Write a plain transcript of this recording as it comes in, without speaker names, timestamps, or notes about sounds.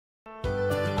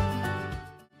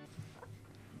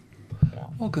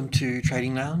Welcome to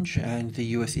Trading Lounge and the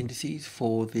US indices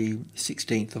for the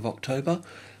 16th of October.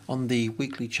 On the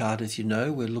weekly chart, as you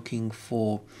know, we're looking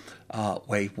for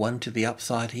wave 1 to the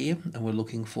upside here, and we're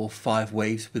looking for 5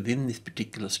 waves within this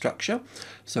particular structure.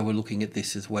 So we're looking at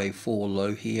this as wave 4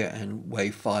 low here and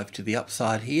wave 5 to the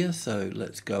upside here. So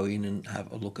let's go in and have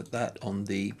a look at that on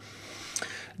the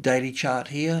daily chart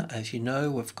here. As you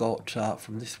know, we've got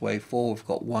from this wave 4, we've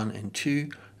got 1 and 2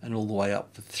 and all the way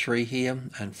up for 3 here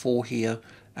and 4 here,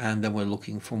 and then we're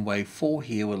looking from wave 4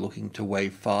 here, we're looking to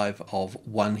wave 5 of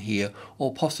 1 here,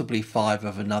 or possibly 5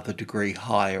 of another degree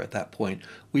higher at that point.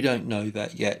 We don't know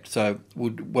that yet, so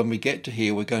when we get to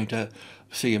here, we're going to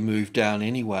see a move down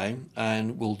anyway,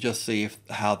 and we'll just see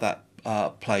how that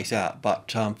plays out.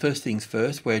 But first things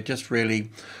first, we're just really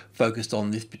focused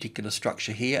on this particular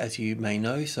structure here, as you may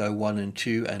know. So 1 and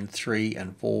 2 and 3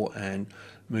 and 4, and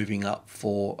moving up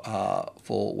for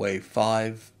wave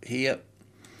 5 here.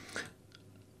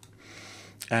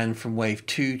 And from wave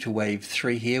 2 to wave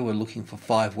 3 here, we're looking for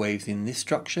 5 waves in this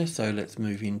structure. So let's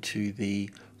move into the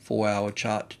 4-hour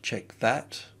chart to check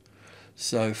that.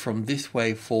 So from this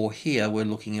wave 4 here, we're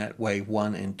looking at wave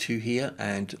 1 and 2 here,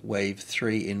 and wave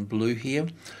 3 in blue here.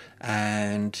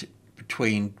 And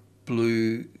between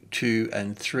blue 2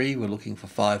 and 3, we're looking for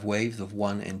 5 waves of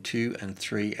 1 and 2 and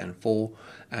 3 and 4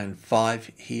 and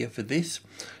 5 here for this.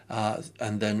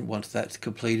 And then once that's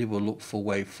completed, we'll look for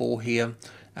wave 4 here,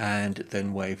 and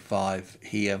then wave 5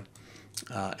 here,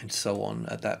 and so on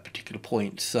at that particular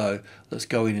point. So let's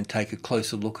go in and take a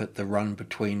closer look at the run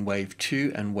between wave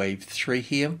 2 and wave 3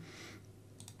 here.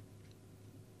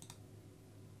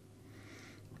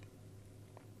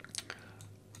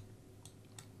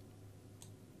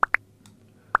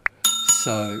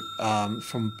 So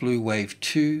from blue wave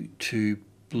 2 to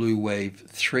blue wave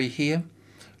 3 here,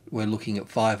 we're looking at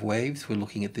 5 waves. We're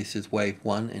looking at this as wave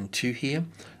 1 and 2 here,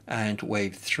 and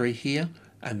wave 3 here,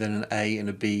 and then an A and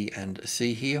a B and a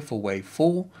C here for wave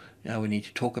 4. Now we need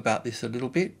to talk about this a little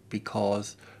bit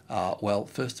because, well,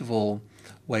 first of all,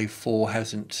 wave 4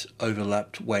 hasn't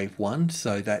overlapped wave 1,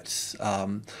 so that's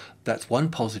one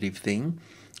positive thing.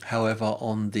 However,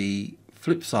 on the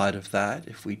flip side of that,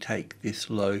 if we take this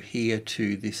low here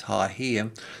to this high here,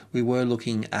 we were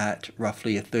looking at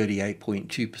roughly a 38.2%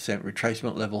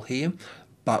 retracement level here,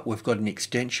 but we've got an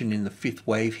extension in the 5th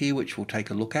wave here, which we'll take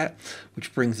a look at,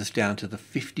 which brings us down to the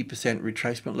 50%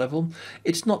 retracement level.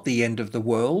 It's not the end of the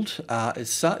world as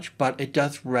such, but it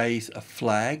does raise a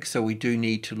flag, so we do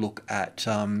need to look at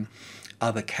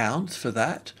other counts for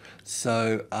that.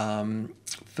 So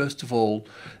first of all,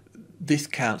 this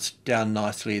counts down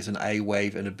nicely as an A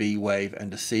wave and a B wave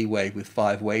and a C wave with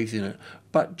 5 waves in it.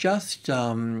 But just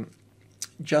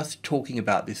talking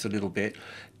about this a little bit,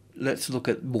 let's look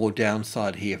at more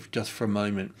downside here just for a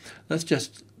moment. Let's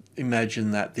just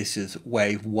imagine that this is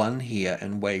wave 1 here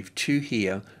and wave 2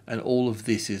 here, and all of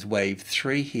this is wave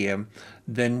 3 here.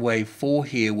 Then wave 4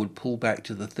 here would pull back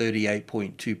to the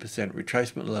 38.2%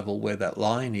 retracement level where that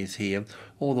line is here,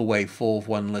 or the wave 4 of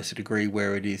 1 lesser degree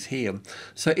where it is here.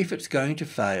 So if it's going to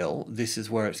fail, this is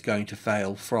where it's going to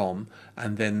fail from,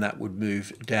 and then that would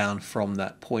move down from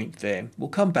that point there. We'll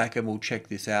come back and we'll check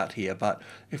this out here, but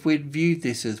if we viewed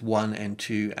this as 1 and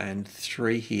 2 and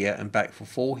 3 here and back for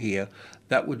 4 here,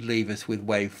 that would leave us with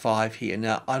wave 5 here.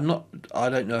 Now, I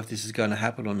don't know if this is going to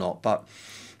happen or not, but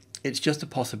it's just a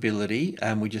possibility,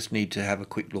 and we just need to have a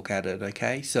quick look at it,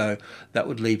 okay? So that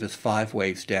would leave us 5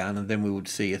 waves down, and then we would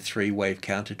see a 3-wave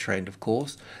counter trend, of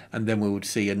course, and then we would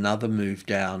see another move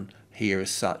down here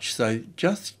as such. So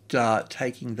just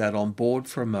taking that on board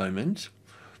for a moment.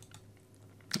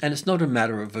 And it's not a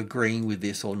matter of agreeing with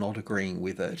this or not agreeing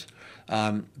with it.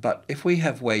 But if we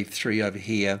have wave 3 over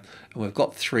here, and we've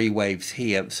got 3 waves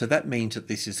here, so that means that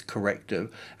this is corrective,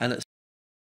 and at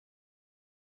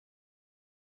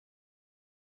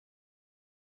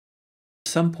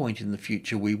some point in the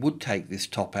future we would take this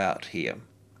top out here,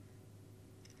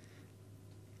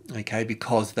 okay,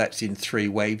 because that's in 3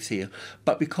 waves here.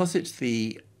 But because it's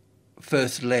the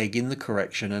first leg in the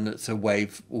correction and it's a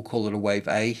wave, we'll call it a wave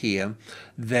A here,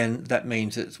 then that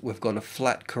means that we've got a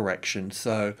flat correction.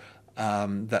 So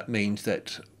that means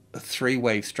that a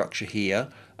 3-wave structure here,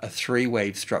 a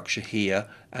 3-wave structure here,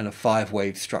 and a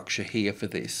 5-wave structure here for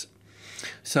this.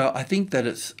 So I think that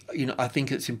it's, I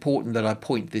think it's important that I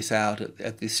point this out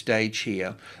at this stage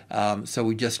here. So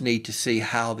we just need to see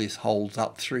how this holds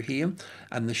up through here.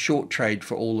 And the short trade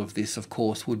for all of this, of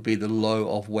course, would be the low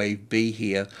of wave B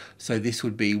here. So this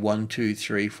would be 1, 2,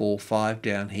 3, 4, 5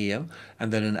 down here,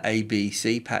 and then an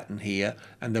ABC pattern here.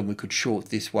 And then we could short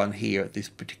this one here at this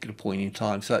particular point in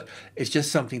time. So it's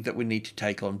just something that we need to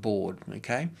take on board,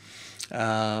 okay?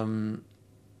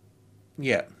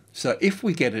 Yeah. So if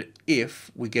we get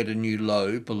a new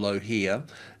low below here,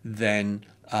 then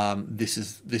this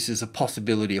is a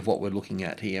possibility of what we're looking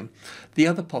at here. The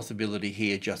other possibility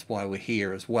here, just why we're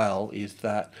here as well, is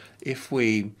that if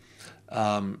we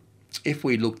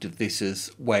looked at this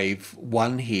as wave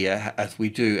 1 here, as we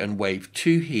do, and wave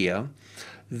 2 here,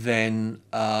 then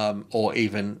or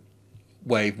even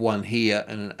wave 1 here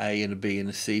and an A and a B and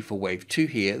a C for wave 2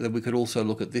 here, then we could also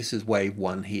look at this as wave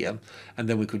 1 here, and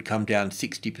then we could come down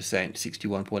 60%,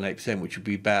 61.8%, which would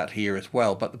be about here as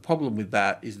well. But the problem with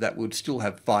that is that we'd still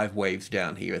have 5 waves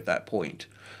down here at that point.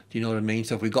 Do you know what I mean?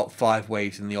 So if we got 5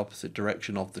 waves in the opposite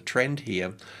direction of the trend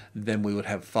here, then we would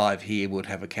have 5 here, we would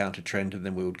have a counter trend, and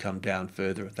then we would come down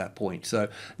further at that point. So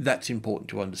that's important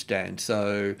to understand.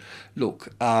 So look,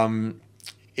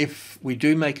 if we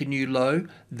do make a new low,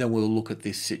 then we'll look at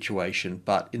this situation.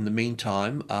 But in the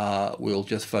meantime, we'll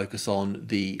just focus on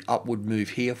the upward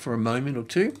move here for a moment or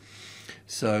two.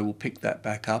 So we'll pick that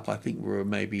back up. I think we're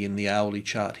maybe in the hourly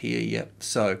chart here. Yep.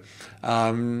 So,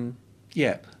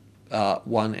 yeah,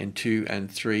 1 and 2 and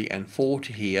 3 and 4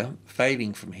 to here,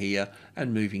 fading from here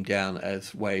and moving down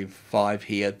as wave 5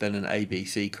 here, then an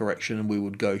ABC correction, and we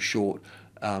would go short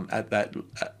at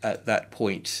that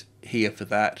point here for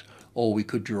that. Or we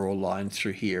could draw lines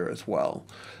through here as well.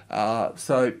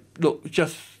 So look,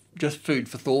 just food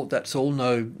for thought. That's all.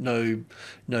 No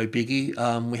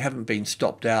biggie. We haven't been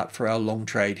stopped out for our long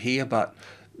trade here, but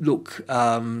look,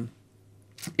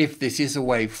 if this is a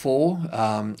wave 4,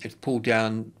 it's pulled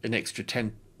down an extra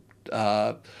 10%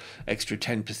 or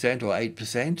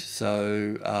 8%.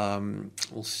 So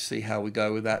we'll see how we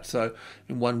go with that. So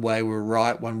in one way we were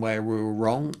right, one way we were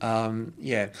wrong.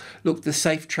 Yeah, look, the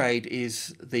safe trade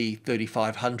is the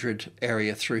 3,500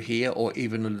 area through here, or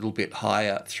even a little bit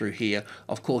higher through here.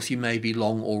 Of course, you may be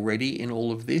long already in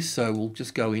all of this, so we'll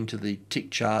just go into the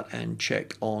tick chart and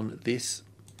check on this.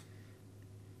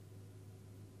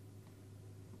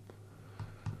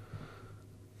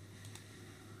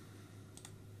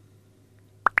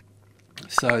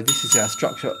 So this is our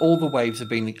structure. All the waves have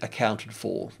been accounted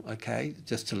for, okay,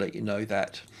 just to let you know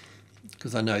that,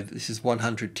 because I know that this is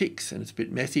 100 ticks and it's a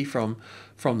bit messy. From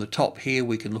the top here,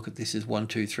 we can look at this as 1,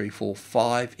 2, 3, 4,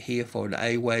 5 here for an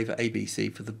A wave,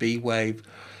 ABC for the B wave,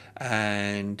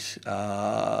 and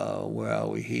where are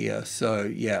we here? So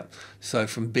yeah, so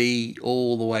from B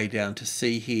all the way down to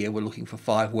C here, we're looking for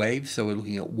 5 waves. So we're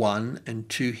looking at 1 and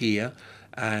 2 here,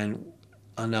 and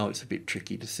I know it's a bit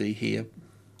tricky to see here,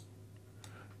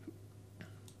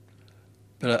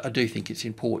 but I do think it's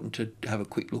important to have a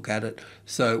quick look at it.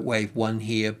 So wave 1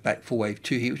 here, back for wave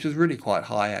 2 here, which is really quite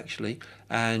high actually,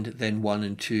 and then 1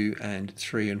 and 2 and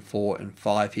 3 and 4 and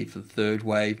 5 here for the third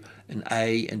wave, an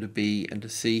A and a B and a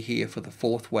C here for the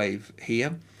fourth wave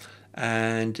here,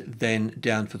 and then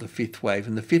down for the fifth wave.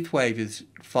 And the fifth wave is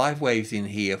 5 waves in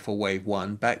here for wave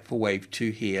 1, back for wave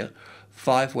 2 here,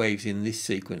 5 waves in this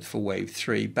sequence for wave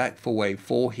 3, back for wave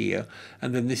 4 here,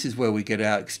 and then this is where we get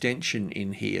our extension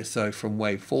in here. So from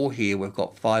wave 4 here, we've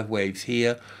got 5 waves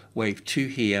here, wave 2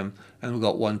 here, and we've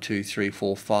got 1, 2, 3,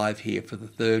 4, 5 here for the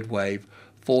third wave,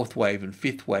 fourth wave and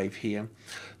fifth wave here.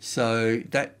 So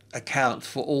that accounts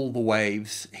for all the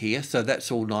waves here, so that's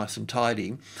all nice and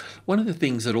tidy. One of the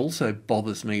things that also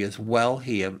bothers me as well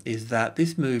here is that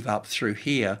this move up through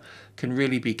here can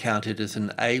really be counted as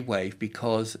an A wave,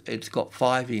 because it's got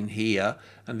 5 in here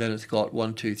and then it's got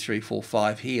 1, 2, 3, 4,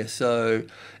 5 here. So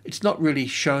it's not really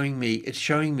showing me, it's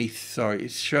showing me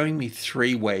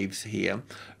 3 waves here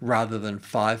rather than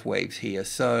 5 waves here.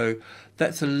 So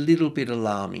that's a little bit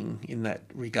alarming in that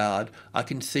regard. I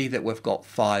can see that we've got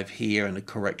 5 here and a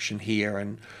correction here,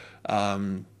 and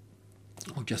I'll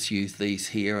just use these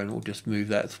here and we'll just move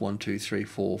that. It's 1, 2, 3,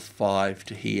 4, 5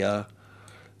 to here,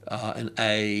 an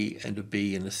A and a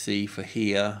B and a C for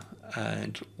here,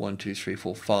 and 1, 2, 3,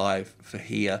 4, 5 for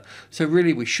here. So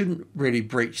really we shouldn't really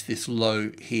breach this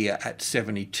low here at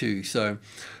 72. So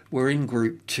we're in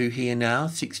group 2 here now,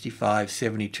 65,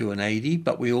 72 and 80,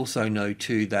 but we also know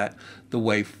too that the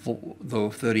wave, the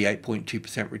 38.2%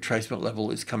 retracement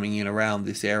level is coming in around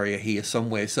this area here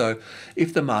somewhere. So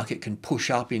if the market can push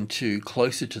up into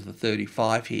closer to the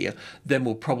 35 here, then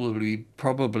we'll probably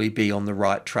be on the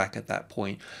right track at that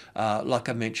point. Like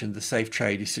I mentioned, the safe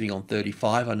trade is sitting on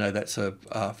 35. I know that's a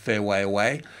fair way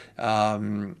away.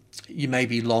 You may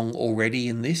be long already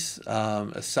in this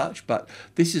as such, but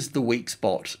this is the weak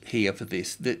spot here for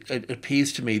this. It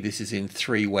appears to me this is in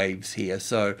 3 waves here,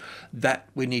 so that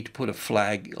we need to put a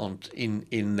flag on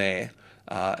in there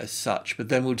as such. But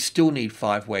then we'd still need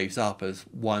 5 waves up as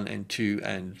 1 and 2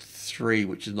 and 3,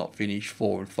 which is not finished,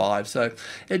 4 and 5. So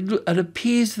it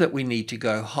appears that we need to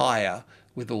go higher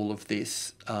with all of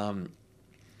this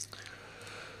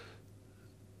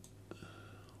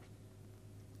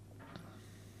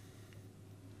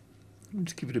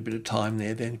Just give it a bit of time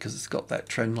there then, because it's got that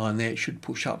trend line there. It should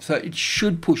push up. So it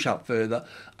should push up further.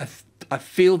 I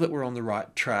feel that we're on the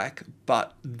right track,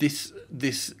 but this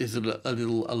is a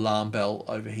little alarm bell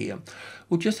over here.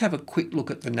 We'll just have a quick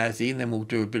look at the NASI, and then we'll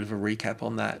do a bit of a recap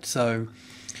on that. So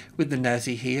with the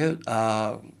NASI here,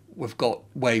 we've got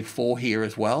wave 4 here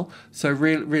as well. So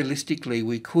realistically,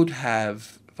 we could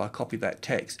have, if I copy that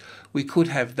text, we could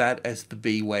have that as the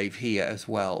B wave here as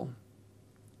well.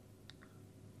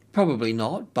 Probably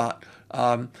not, but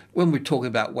when we're talking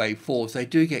about wave 4s, they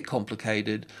do get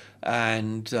complicated.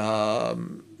 And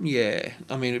yeah,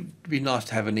 I mean, it'd be nice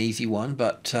to have an easy one,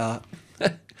 but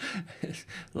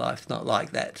life's not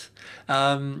like that.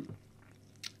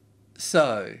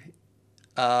 So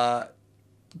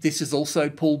this is also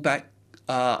pulled back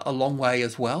a long way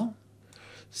as well.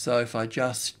 So if I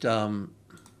just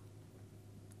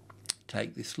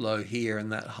take this low here and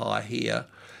that high here,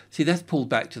 see, that's pulled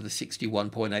back to the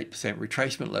 61.8%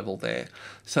 retracement level there.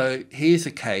 So here's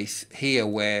a case here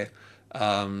where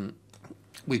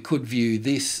we could view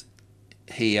this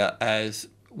here as,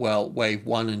 well, wave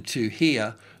 1 and 2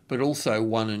 here, but also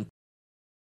 1 and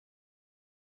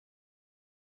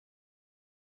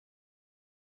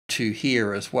 2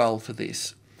 here as well for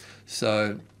this.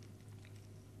 So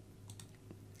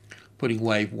putting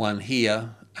wave 1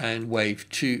 here and wave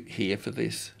 2 here for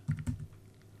this.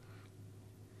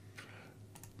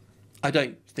 I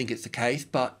don't think it's the case,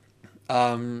 but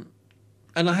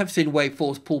and I have seen wave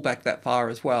 4s pull back that far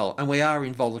as well, and we are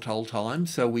in volatile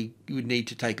times, so we would need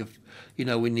to take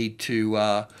we need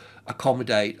to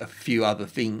accommodate a few other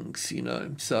things,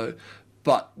 so,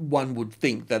 but one would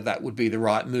think that that would be the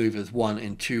right move as 1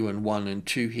 and 2 and 1 and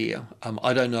 2 here.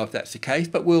 I don't know if that's the case,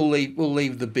 but we'll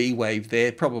leave the B wave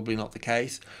there, probably not the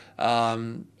case,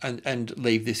 and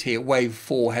leave this here. Wave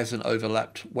 4 hasn't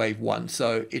overlapped wave 1,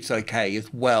 so it's okay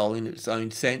as well in its own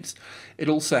sense. It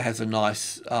also has a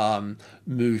nice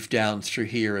move down through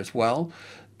here as well.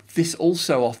 This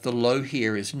also off the low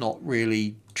here is not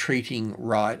really treating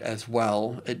right as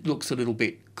well. It looks a little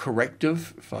bit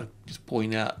corrective, if I just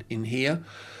point out in here.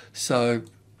 So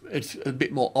it's a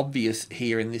bit more obvious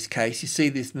here in this case. You see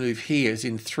this move here is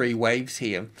in 3 waves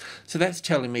here. So that's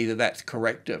telling me that that's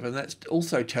corrective, and that's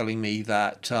also telling me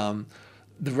that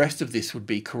the rest of this would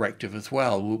be corrective as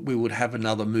well. We would have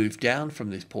another move down from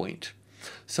this point.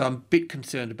 So I'm a bit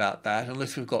concerned about that,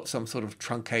 unless we've got some sort of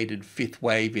truncated 5th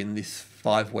wave in this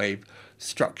 5-wave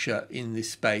structure in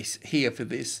this space here for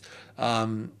this,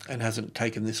 and hasn't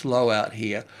taken this low out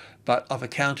here. But I've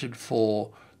accounted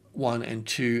for 1 and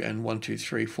 2 and 1, 2,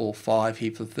 3, 4, 5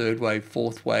 here for the 3rd wave,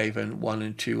 4th wave, and 1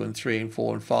 and 2 and 3 and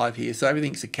 4 and 5 here. So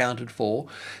everything's accounted for.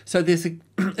 So there's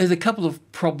a couple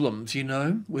of problems,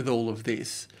 with all of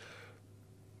this.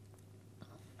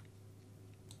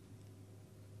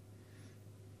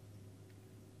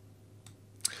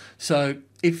 So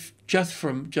if just for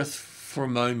a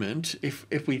moment,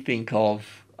 if we think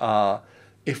of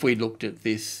if we looked at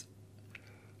this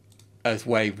as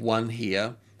wave 1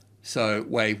 here, so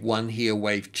wave 1 here,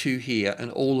 wave 2 here, and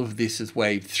all of this is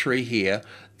wave 3 here,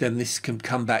 then this can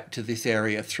come back to this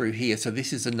area through here. So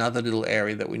this is another little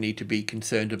area that we need to be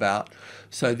concerned about.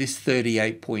 So this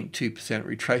 38.2%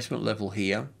 retracement level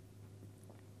here,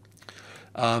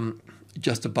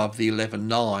 just above the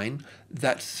 11.9,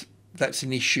 that's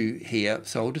an issue here.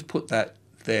 So I'll just put that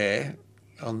there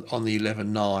on the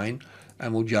 11.9,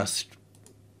 and we'll just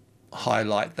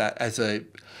highlight that as a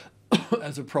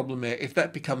problem there. If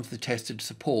that becomes the tested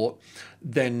support,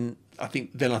 then I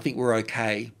think we're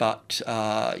okay. But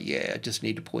yeah, I just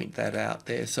need to point that out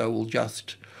there. So we'll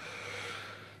just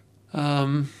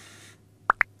we'll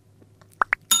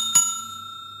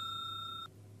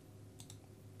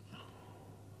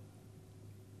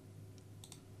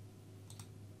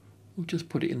just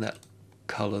put it in that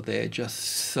color there, just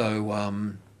so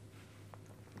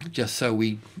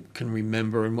we can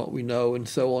remember and what we know and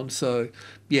so on. So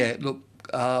yeah, look,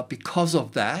 because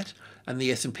of that, and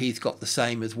the S&P's got the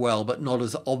same as well, but not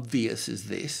as obvious as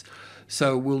this.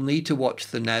 So we'll need to watch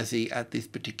the NASI at this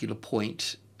particular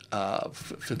point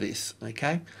for this,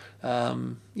 okay?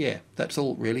 Yeah, that's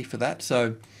all really for that.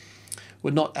 So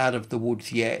we're not out of the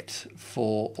woods yet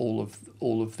for all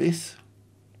of this.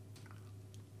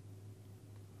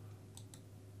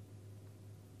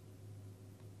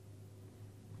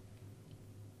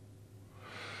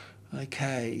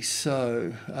 Okay,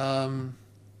 so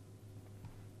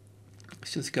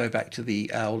let's just go back to the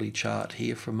hourly chart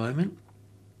here for a moment.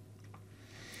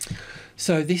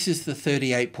 So this is the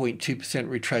 38.2%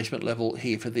 retracement level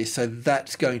here for this. So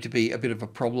that's going to be a bit of a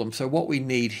problem. So what we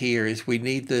need here is we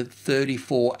need the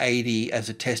 34.80 as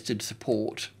a tested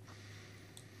support.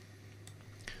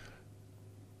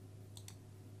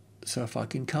 So if I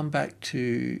can come back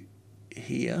to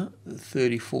here,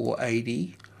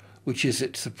 3480, which is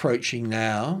it's approaching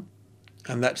now,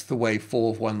 and that's the wave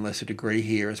 4 of 1 lesser degree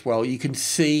here as well. You can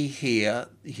see here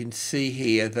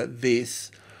that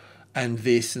this and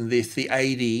this and this, the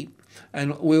 80,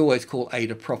 and we always call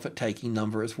 8 a profit-taking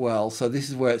number as well. So this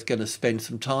is where it's going to spend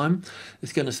some time.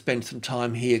 It's going to spend some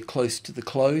time here close to the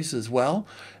close as well.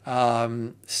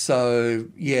 So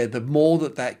yeah, the more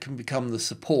that can become the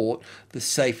support, the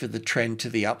safer the trend to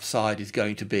the upside is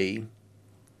going to be.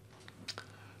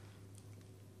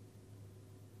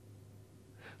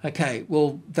 Okay,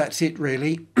 well, that's it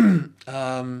really.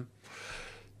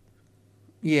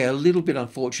 Yeah, a little bit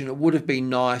unfortunate. It would have been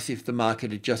nice if the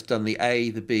market had just done the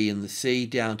A, the B, and the C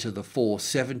down to the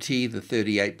 470, the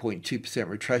 38.2%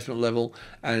 retracement level,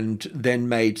 and then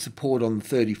made support on the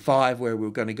 35 where we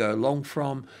were going to go long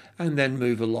from, and then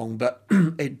move along. But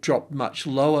it dropped much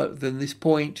lower than this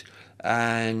point,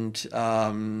 and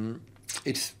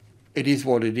it is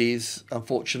what it is,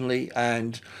 unfortunately,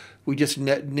 and we just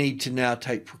need to now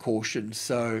take precautions.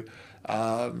 So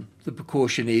the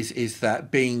precaution is that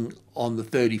being on the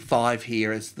 35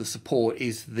 here as the support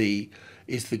is the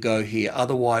go here.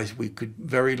 Otherwise, we could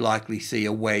very likely see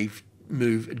a wave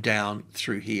move down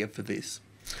through here for this.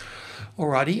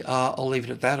 Alrighty, I'll leave it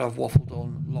at that. I've waffled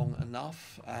on long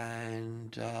enough,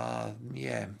 and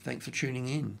yeah, thanks for tuning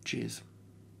in. Cheers.